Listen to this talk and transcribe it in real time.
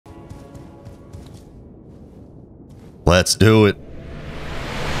Let's do it.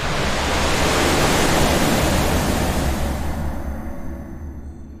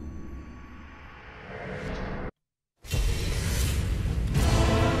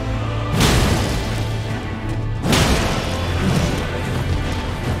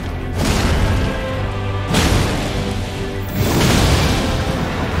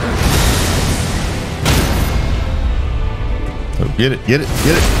 Get it, get it,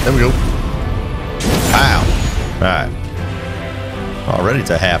 get it. There we go. Pow. Alright. Already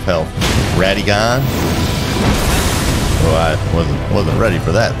to half health. Ratty gone. Oh, I wasn't ready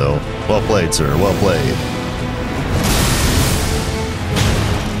for that though. Well played, sir. Well played.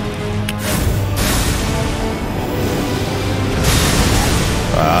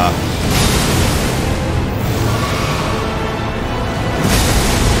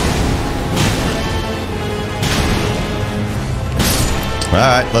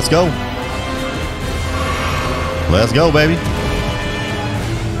 Alright, let's go. Let's go, baby.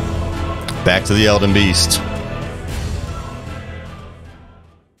 Back to the Elden Beast.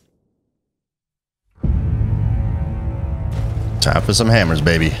 Time for some hammers,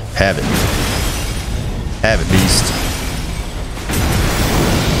 baby. Have it. Have it, Beast.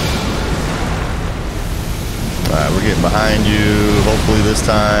 Alright, we're getting behind you. Hopefully this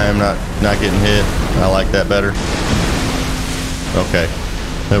time, not getting hit. I like that better. Okay.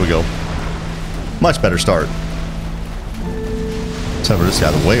 There we go. Much better start. Except for this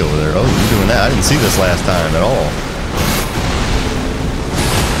guy way over there. Oh, you're doing that. I didn't see this last time at all.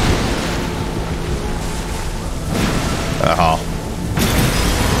 Oh.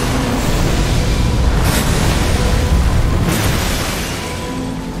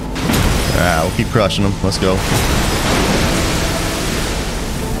 Alright, we'll keep crushing them. Let's go.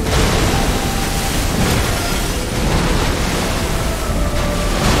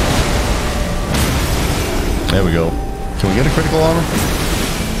 There we go. Can we get a critical on him?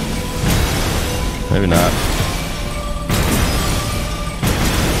 Maybe not.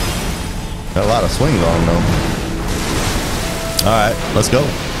 Got a lot of swings on him though. Alright, let's go.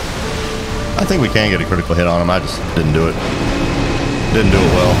 I think we can get a critical hit on him. I just didn't do it. Didn't do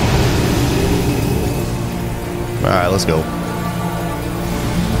it well. Alright, let's go.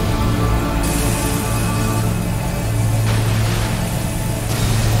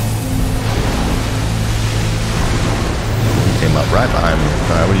 Came up right behind me.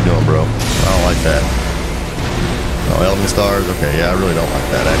 Alright, what are you doing, bro? I don't like that. Oh, Elden Stars? Okay, yeah, I really don't like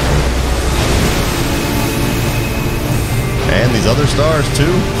that, actually. And these other stars, too?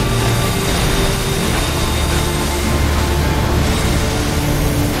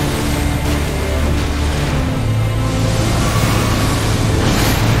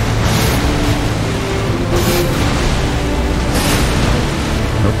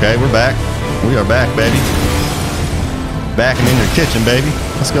 Okay, we're back. We are back, baby. Back and in your kitchen, baby.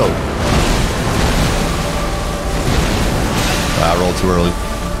 Let's go. I rolled too early.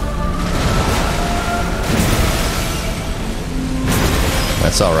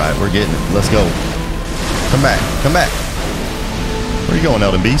 That's alright. We're getting it. Let's go. Come back. Come back. Where are you going,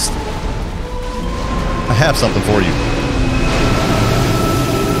 Elden Beast? I have something for you.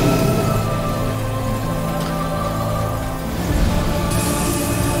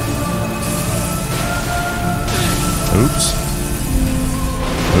 Oops.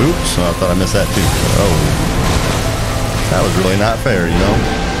 Oops. Oh, I thought I missed that too. Oh. That was really not fair, you know?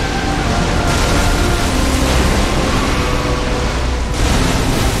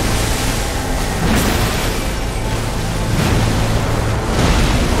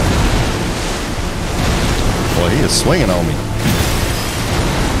 Boy, he is swinging on me.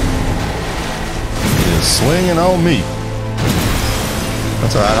 He is swinging on me.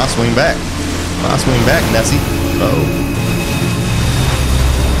 That's alright. I'll swing back. I'll swing back, Nessie. Uh-oh.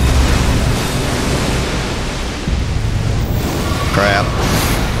 Crap. I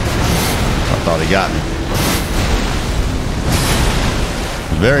thought he got me.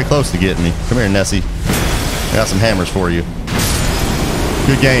 Very close to getting me. Come here, Nessie. I got some hammers for you.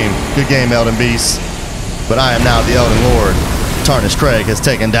 Good game. Good game, Elden Beast. But I am now the Elden Lord. Tarnished Craig has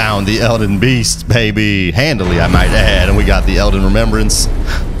taken down the Elden Beast, baby. Handily, I might add. And we got the Elden Remembrance.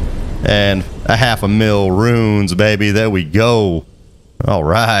 And a 500,000 runes, baby. There we go. All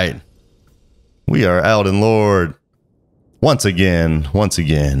right. We are Elden Lord. Once again.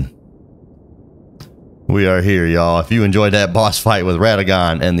 We are here, y'all. If you enjoyed that boss fight with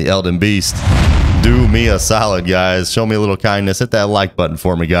Radagon and the Elden Beast, do me a solid, guys. Show me a little kindness. Hit that like button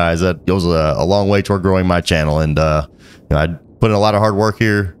for me, guys. That goes a long way toward growing my channel. And you know, I put in a lot of hard work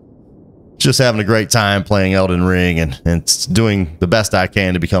here. just having a great time playing Elden Ring and doing the best I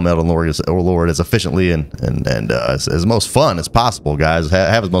can to become Elden Lord as efficiently and as most fun as possible, guys.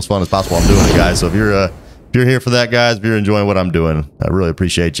 Have as most fun as possible while I'm doing it, guys. So if you're here for that, guys, if you're enjoying what I'm doing, I really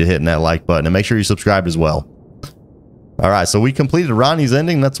appreciate you hitting that like button, and make sure you subscribe as well. All right, so we completed Ranni's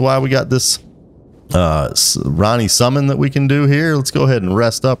ending. That's why we got this Ranni summon that we can do here. Let's go ahead and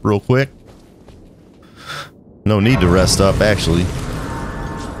rest up real quick. No need to rest up, actually,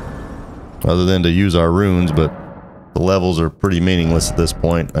 other than to use our runes, but the levels are pretty meaningless at this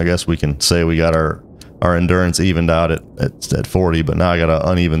point. I guess we can say we got our endurance evened out at 40, but now I gotta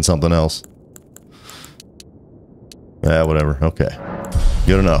uneven something else. Yeah, whatever. Okay.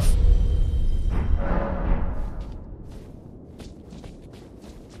 Good enough.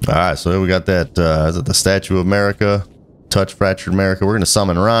 Alright, so we got that, is it the Statue of America? Touch Fractured America. We're going to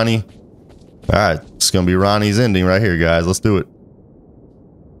summon Ranni. Alright, it's going to be Ranni's ending right here, guys. Let's do it.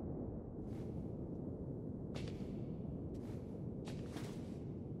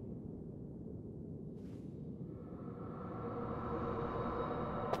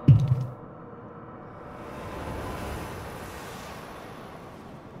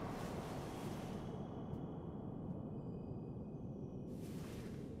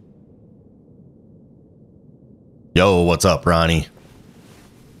 Yo, what's up, Ranni?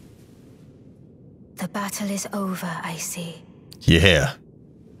 The battle is over, I see. Yeah.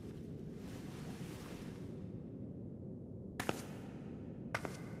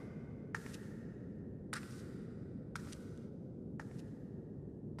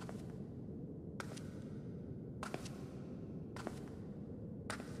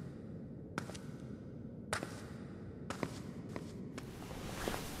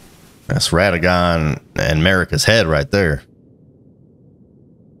 That's Radagon and Marika's head right there.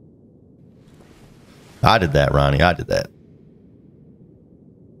 I did that, Ranni. I did that.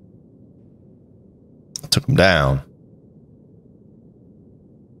 I took him down.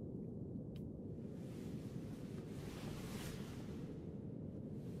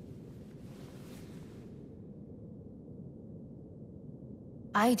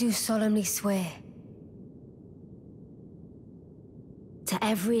 I do solemnly swear to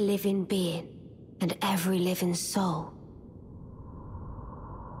every living being and every living soul.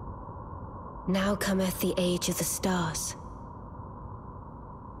 Now cometh the age of the stars.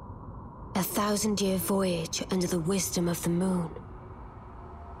 1,000-year voyage under the wisdom of the moon.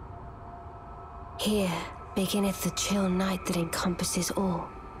 Here beginneth the chill night that encompasses all,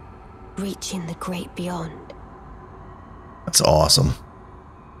 reaching the great beyond. That's awesome.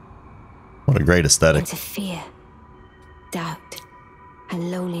 What a great aesthetic. Into fear, doubt, and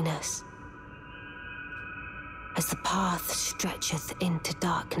loneliness, as the path stretcheth into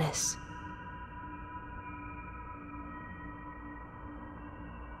darkness.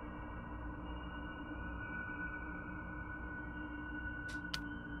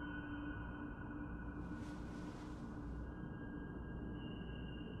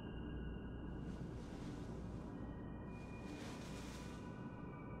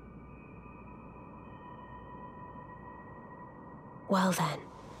 Well then,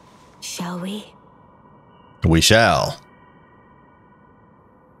 shall we? We shall.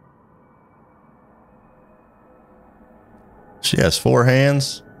 She has 4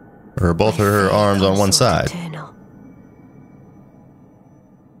 hands, or both of her arms on one side. Eternal.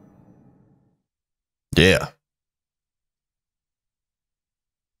 Yeah.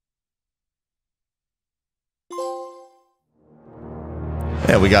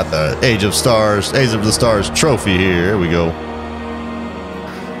 Yeah, we got the Age of the Stars trophy here. Here we go.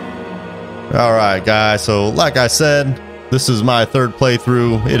 Alright, guys, so like I said, this is my 3rd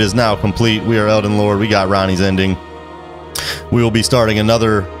playthrough. It is now complete. We are Elden Lord. We got Ranni's ending. We will be starting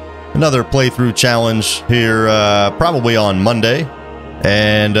another playthrough challenge here probably on Monday.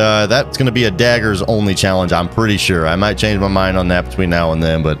 And that's going to be a daggers only challenge, I'm pretty sure. I might change my mind on that between now and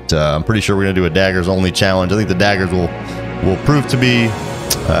then, but I'm pretty sure we're going to do a daggers only challenge. I think the daggers will prove to be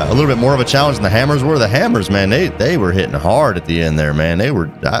a little bit more of a challenge than the hammers were. The hammers, man, they were hitting hard at the end there, man.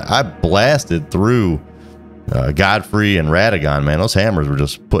 I blasted through Godfrey and Radagon, man. Those hammers were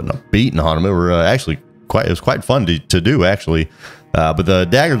just putting a beating on them. It were actually it was quite fun to do, actually. But the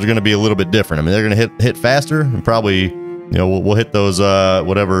daggers are going to be a little bit different. I mean, they're going to hit faster, and probably, you know, we'll hit those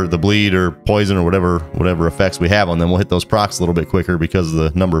whatever the bleed or poison or whatever effects we have on them. We'll hit those procs a little bit quicker because of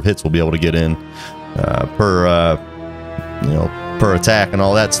the number of hits we'll be able to get in per attack and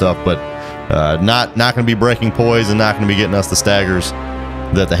all that stuff. But not going to be breaking poison, not going to be getting us the staggers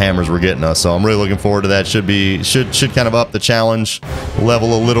that the hammers were getting us. So I'm really looking forward to that. Should kind of up the challenge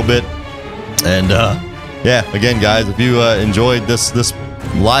level a little bit. And yeah, again, guys, if you enjoyed this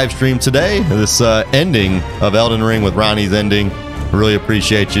live stream today. This ending of Elden Ring with Ranni's ending. Really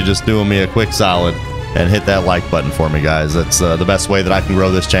appreciate you just doing me a quick solid and hit that like button for me, guys. That's the best way that I can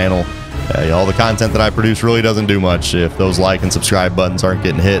grow this channel. All the content that I produce really doesn't do much if those like and subscribe buttons aren't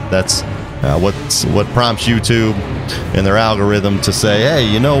getting hit. That's what prompts YouTube and their algorithm to say, hey,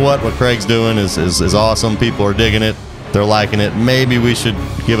 you know what Craig's doing is awesome. People are digging it. They're liking it. Maybe we should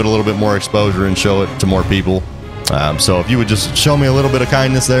give it a little bit more exposure and show it to more people. So if you would just show me a little bit of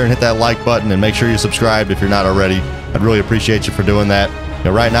kindness there and hit that like button and make sure you're subscribed if you're not already, I'd really appreciate you for doing that.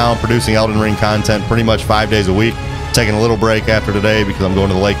 Right now I'm producing Elden Ring content pretty much 5 days a week. Taking a little break after today because I'm going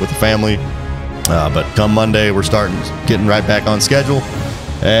to the lake with the family. But come Monday, we're getting right back on schedule.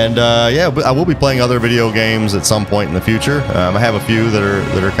 And yeah, I will be playing other video games at some point in the future. I have a few that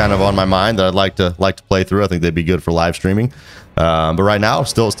are kind of on my mind that I'd like to play through. I think they'd be good for live streaming. But right now,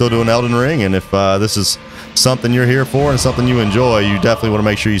 still doing Elden Ring. And if this is something you're here for and something you enjoy, you definitely want to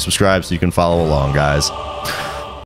make sure you subscribe so you can follow along, guys.